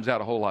 it comes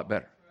out a whole lot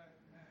better.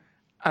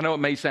 I know it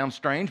may sound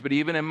strange, but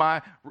even in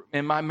my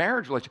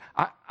marriage relationship,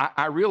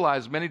 I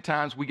realize many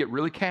times we get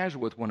really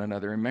casual with one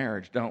another in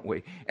marriage, don't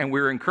we? And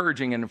we're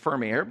encouraging and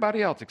affirming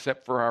everybody else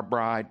except for our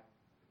bride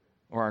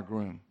or our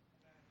groom.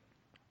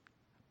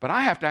 But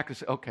I have to actually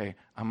say, okay,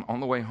 I'm on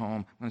the way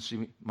home. I'm going to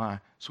see my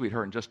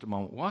sweetheart in just a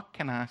moment. What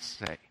can I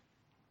say?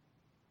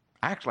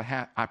 I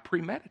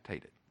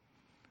premeditate it.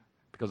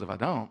 Because if I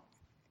don't,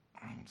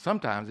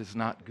 sometimes it's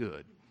not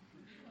good.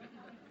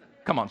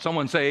 Come on,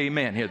 someone say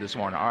amen here this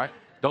morning, all right?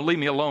 Don't leave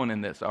me alone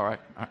in this, all right?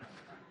 All right.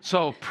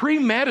 So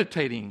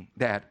premeditating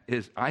that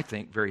is, I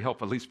think, very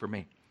helpful, at least for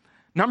me.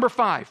 Number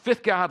 5,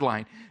 fifth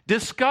guideline,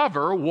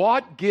 discover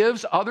what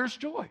gives others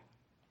joy.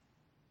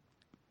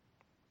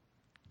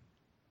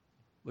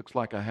 Looks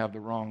like I have the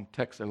wrong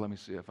text there. Let me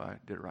see if I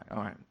did it right.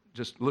 All right,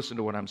 just listen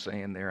to what I'm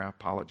saying there. I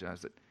apologize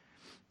that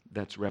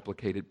that's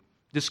replicated.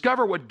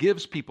 Discover what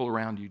gives people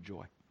around you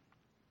joy.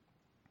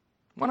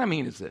 What I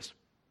mean is this.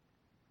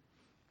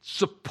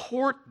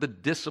 Support the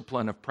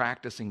discipline of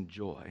practicing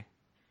joy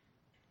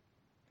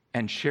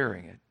and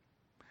sharing it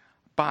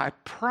by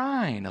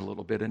prying a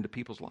little bit into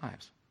people's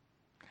lives.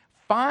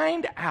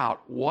 Find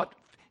out what,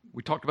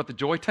 we talked about the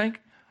joy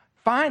tank,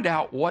 find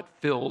out what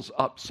fills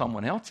up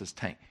someone else's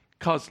tank,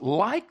 because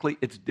likely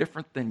it's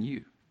different than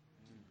you.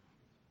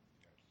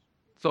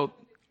 So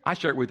I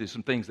shared with you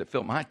some things that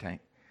fill my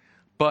tank,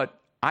 but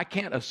I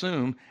can't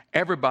assume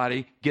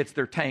everybody gets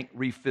their tank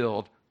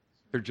refilled,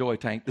 their joy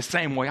tank, the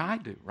same way I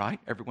do, right?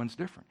 Everyone's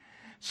different.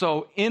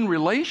 So in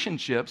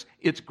relationships,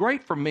 it's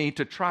great for me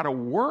to try to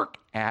work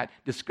at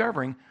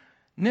discovering,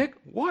 Nick,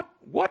 what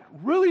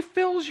really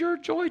fills your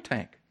joy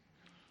tank?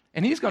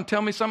 And he's going to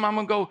tell me something, I'm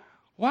going to go,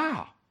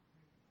 wow.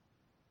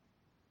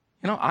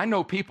 You know, I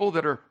know people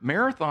that are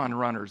marathon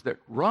runners that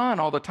run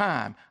all the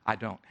time. I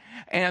don't.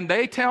 And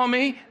they tell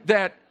me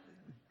that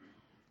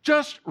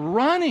just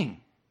running,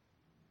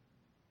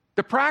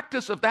 the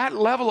practice of that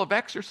level of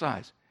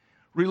exercise,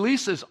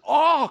 releases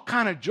all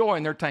kind of joy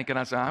in their tank. And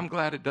I say, I'm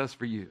glad it does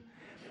for you.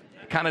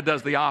 It kind of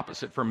does the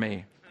opposite for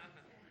me.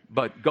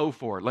 But go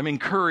for it. Let me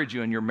encourage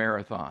you in your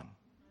marathon.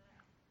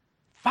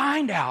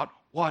 Find out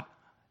what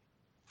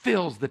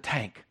fills the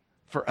tank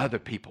for other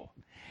people.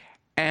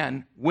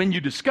 And when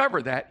you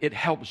discover that, it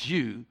helps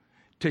you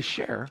to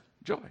share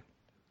joy.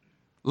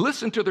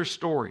 Listen to their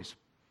stories.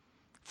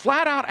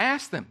 Flat out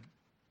ask them.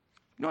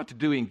 You don't have to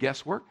do any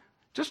guesswork.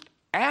 Just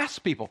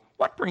ask people,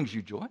 what brings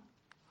you joy?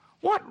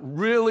 What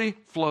really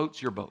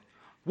floats your boat?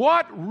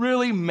 What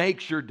really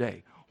makes your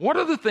day? What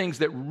are the things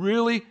that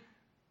really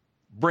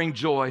bring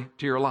joy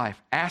to your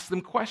life? Ask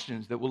them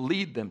questions that will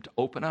lead them to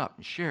open up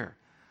and share.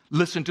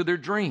 Listen to their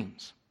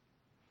dreams.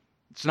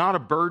 It's not a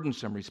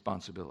burdensome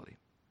responsibility.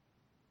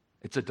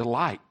 It's a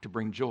delight to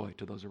bring joy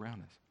to those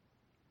around us.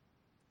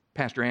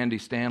 Pastor Andy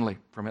Stanley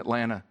from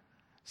Atlanta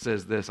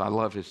says this. I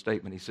love his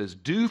statement. He says,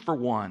 do for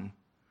one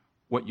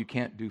what you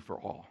can't do for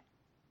all.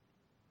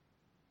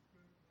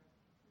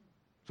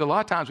 So a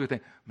lot of times we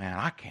think, man,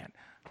 I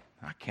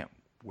can't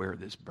wear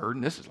this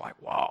burden. This is like,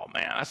 wow,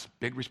 man, that's a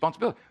big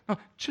responsibility. No,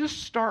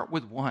 just start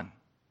with one.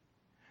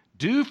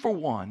 Do for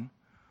one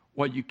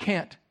what you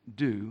can't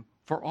do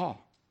for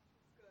all.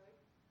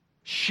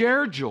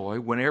 Share joy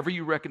whenever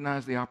you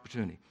recognize the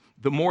opportunity.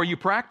 The more you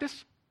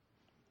practice,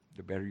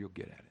 the better you'll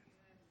get at it.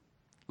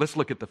 Let's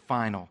look at the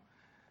final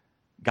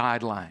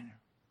guideline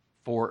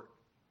for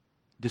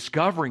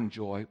discovering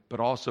joy, but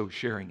also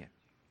sharing it.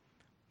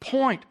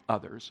 Point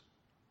others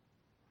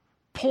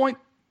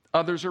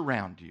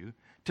around you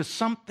to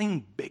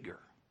something bigger.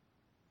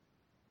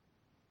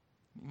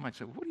 You might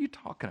say, what are you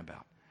talking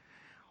about?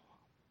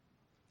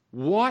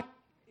 What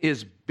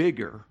is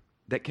bigger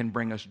that can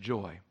bring us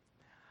joy?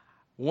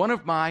 One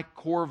of my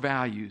core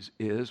values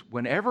is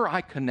whenever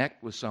I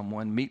connect with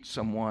someone, meet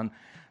someone,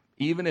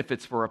 even if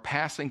it's for a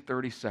passing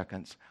 30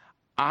 seconds,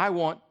 I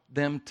want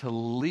them to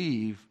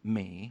leave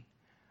me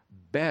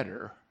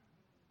better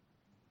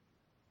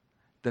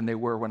than they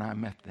were when I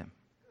met them.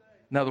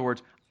 In other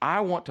words, I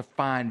want to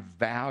find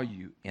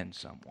value in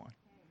someone.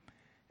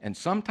 And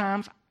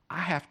sometimes I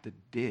have to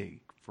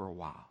dig for a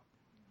while.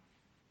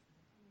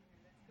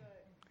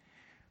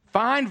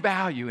 Find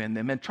value in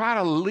them and try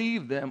to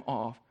leave them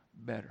off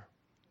better.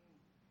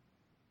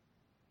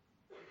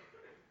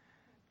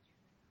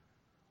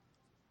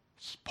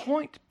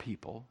 Point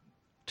people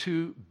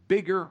to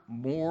bigger,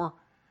 more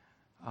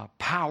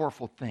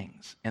powerful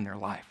things in their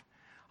life.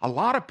 A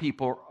lot of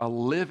people are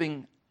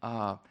living,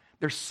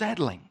 they're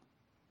settling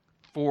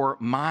for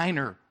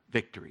minor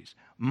victories,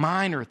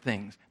 minor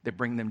things that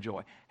bring them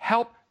joy.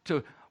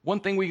 One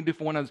thing we can do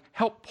for one another is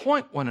help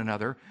point one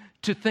another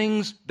to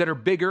things that are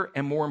bigger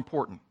and more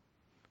important.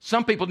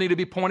 Some people need to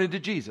be pointed to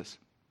Jesus,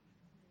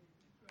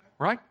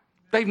 right?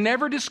 They've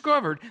never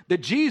discovered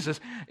that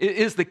Jesus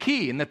is the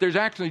key and that there's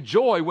actually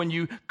joy when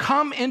you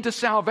come into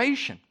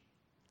salvation.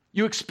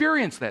 You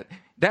experience that.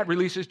 That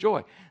releases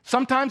joy.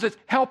 Sometimes it's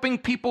helping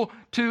people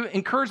to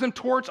encourage them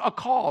towards a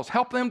cause,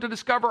 help them to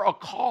discover a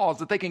cause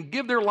that they can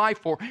give their life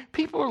for.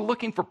 People are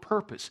looking for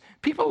purpose.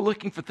 People are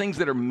looking for things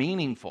that are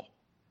meaningful.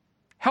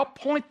 Help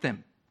point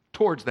them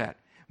towards that.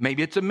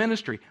 Maybe it's a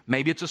ministry.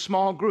 Maybe it's a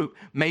small group.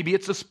 Maybe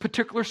it's a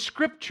particular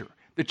scripture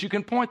that you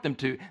can point them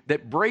to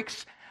that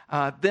breaks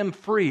them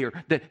free or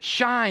that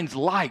shines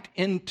light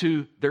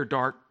into their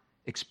dark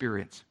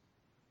experience.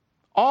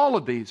 All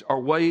of these are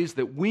ways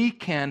that we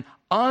can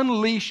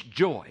unleash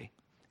joy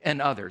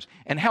in others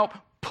and help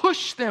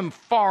push them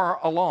far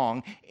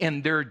along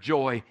in their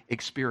joy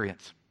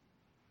experience.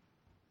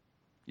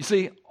 You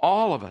see,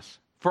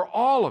 for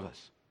all of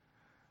us,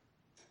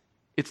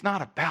 it's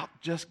not about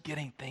just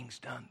getting things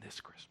done this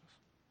Christmas.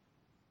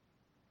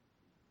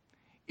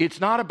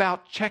 It's not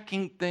about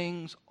checking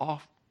things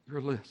off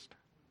your list.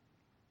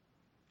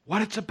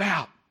 What it's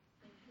about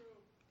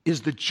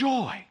is the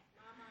joy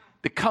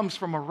that comes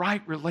from a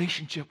right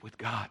relationship with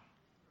God.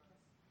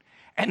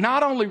 And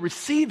not only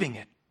receiving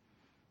it,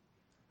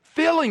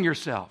 filling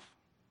yourself,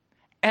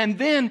 and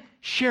then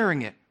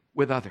sharing it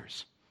with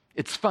others.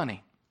 It's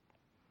funny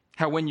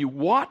how when you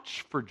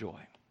watch for joy,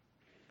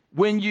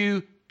 when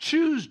you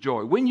choose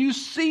joy, when you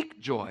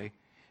seek joy,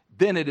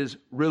 then it is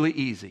really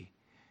easy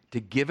to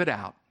give it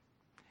out.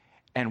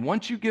 And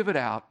once you give it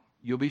out,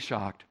 you'll be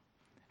shocked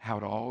how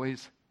it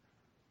always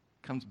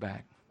comes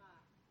back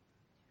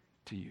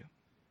to you.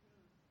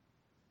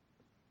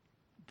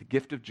 The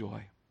gift of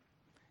joy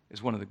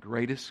is one of the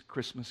greatest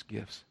Christmas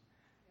gifts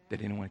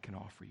that anyone can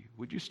offer you.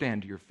 Would you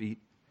stand to your feet?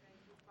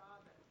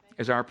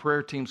 As our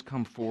prayer teams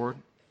come forward,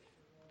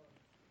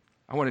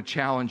 I want to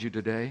challenge you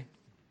today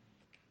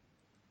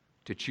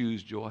to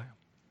choose joy.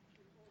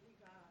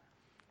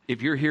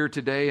 If you're here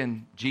today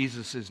and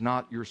Jesus is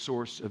not your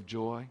source of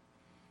joy,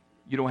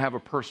 you don't have a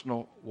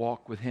personal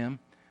walk with Him,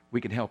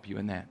 we can help you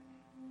in that.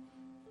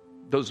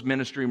 Those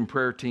ministry and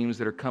prayer teams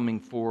that are coming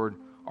forward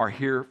are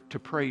here to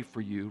pray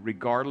for you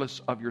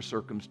regardless of your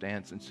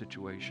circumstance and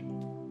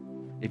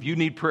situation. If you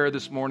need prayer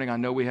this morning, I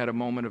know we had a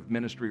moment of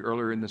ministry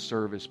earlier in the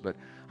service, but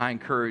I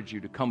encourage you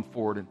to come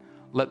forward and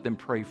let them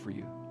pray for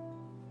you.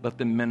 Let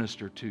them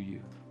minister to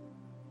you.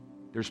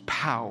 There's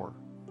power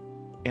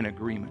in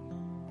agreement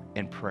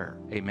in prayer.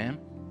 Amen?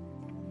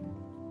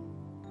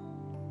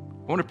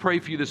 I want to pray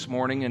for you this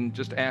morning and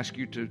just ask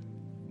you to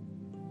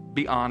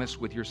be honest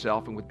with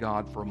yourself and with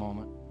God for a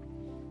moment.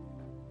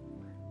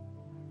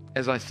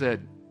 As I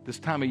said, this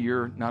time of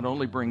year not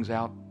only brings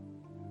out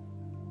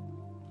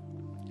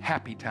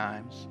happy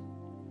times,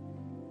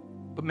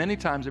 but many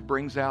times it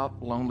brings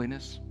out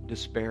loneliness,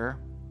 despair,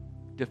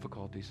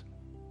 difficulties.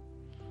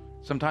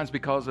 Sometimes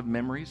because of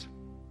memories,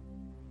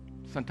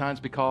 sometimes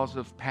because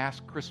of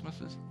past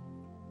Christmases.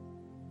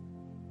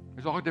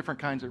 There's all different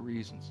kinds of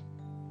reasons.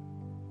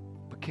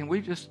 But can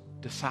we just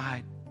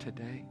decide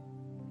today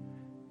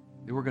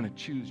that we're going to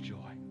choose joy?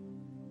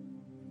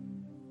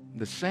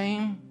 The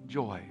same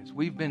joy as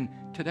we've been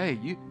today.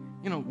 You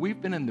know,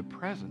 we've been in the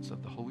presence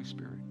of the Holy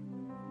Spirit.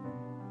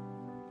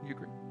 You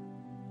agree?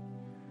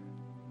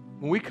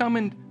 When we come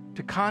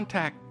into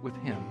contact with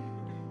Him,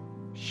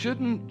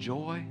 shouldn't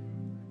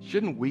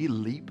we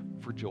leap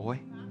for joy?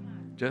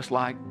 Just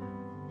like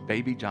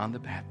baby John the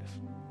Baptist.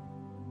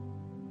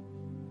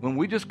 When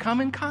we just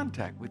come in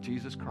contact with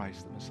Jesus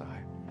Christ, the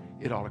Messiah,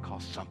 it ought to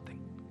cause something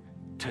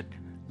to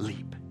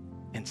leap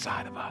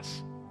inside of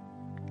us.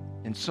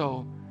 And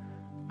so,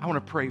 I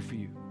want to pray for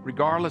you,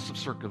 regardless of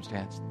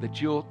circumstance,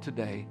 that you'll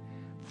today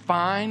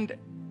find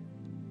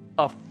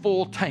a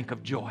full tank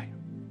of joy.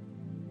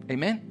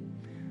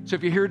 Amen? So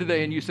if you're here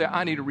today and you say,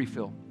 I need a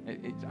refill,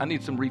 I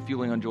need some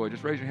refueling on joy,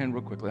 just raise your hand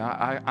real quickly.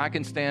 I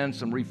can stand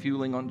some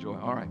refueling on joy.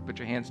 All right, put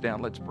your hands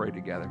down. Let's pray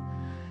together.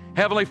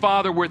 Heavenly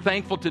Father, we're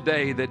thankful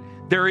today that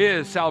there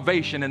is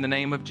salvation in the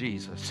name of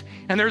Jesus.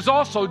 And there's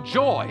also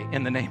joy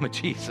in the name of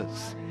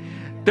Jesus.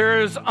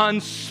 There's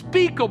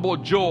unspeakable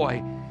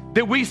joy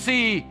that we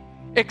see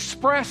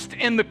expressed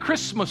in the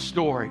Christmas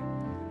story,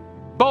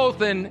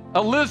 both in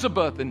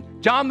Elizabeth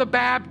and John the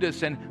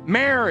Baptist and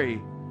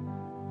Mary,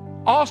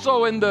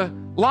 also in the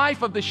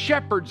life of the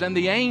shepherds and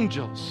the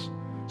angels.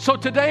 So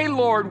today,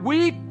 Lord,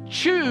 we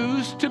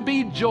choose to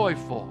be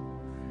joyful.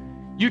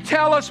 You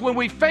tell us when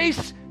we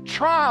face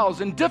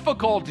trials and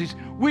difficulties,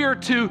 we are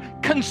to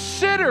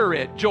consider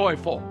it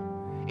joyful,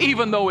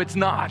 even though it's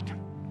not.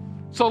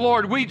 So,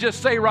 Lord, we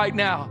just say right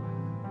now,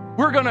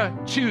 we're going to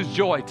choose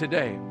joy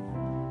today.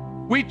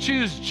 We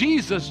choose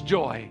Jesus'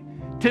 joy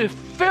to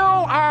fill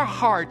our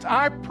hearts.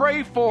 I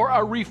pray for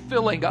a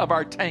refilling of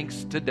our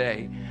tanks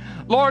today.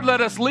 Lord,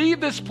 let us leave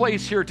this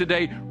place here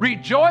today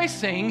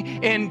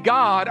rejoicing in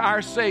God,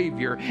 our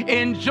Savior,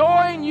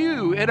 enjoying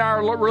you in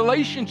our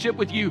relationship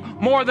with you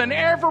more than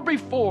ever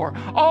before.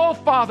 Oh,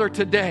 Father,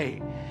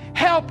 today,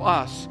 help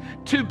us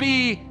to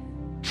be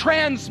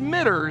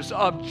transmitters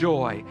of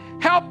joy.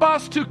 Help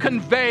us to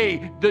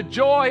convey the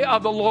joy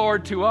of the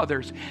Lord to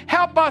others.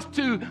 Help us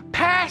to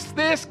pass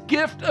this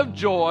gift of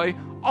joy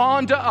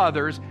on to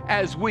others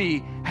as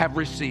we have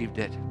received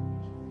it.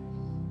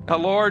 Now,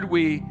 Lord,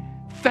 we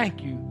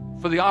thank you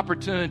for the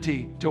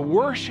opportunity to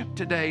worship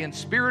today in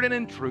spirit and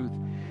in truth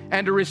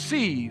and to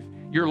receive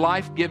your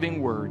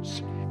life-giving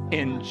words.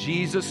 In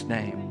Jesus'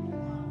 name,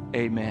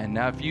 amen.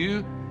 Now, if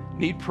you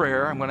need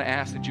prayer, I'm going to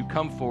ask that you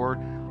come forward.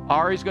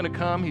 Ari's going to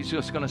come. He's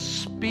just going to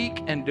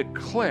speak and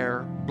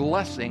declare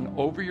blessing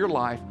over your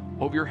life,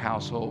 over your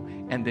household,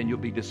 and then you'll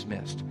be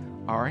dismissed.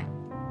 Ari?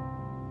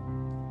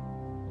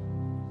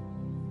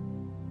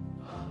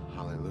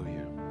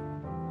 Hallelujah.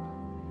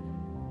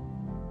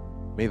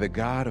 May the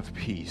God of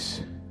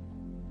peace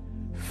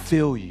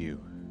fill you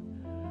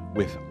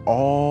with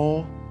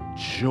all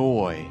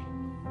joy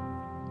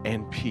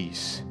and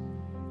peace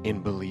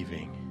in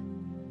believing.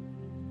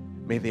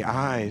 May the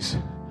eyes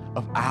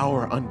of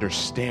our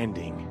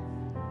understanding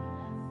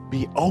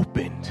be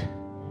opened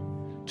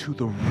to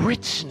the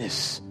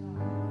richness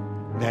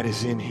that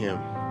is in him.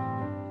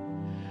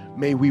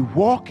 May we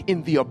walk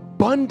in the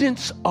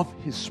abundance of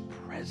his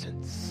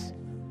presence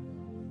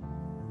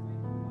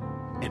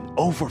and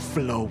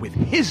overflow with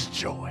his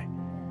joy.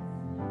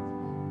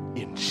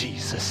 In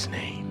Jesus'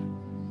 name,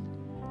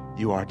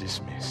 you are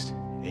dismissed.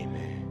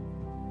 Amen.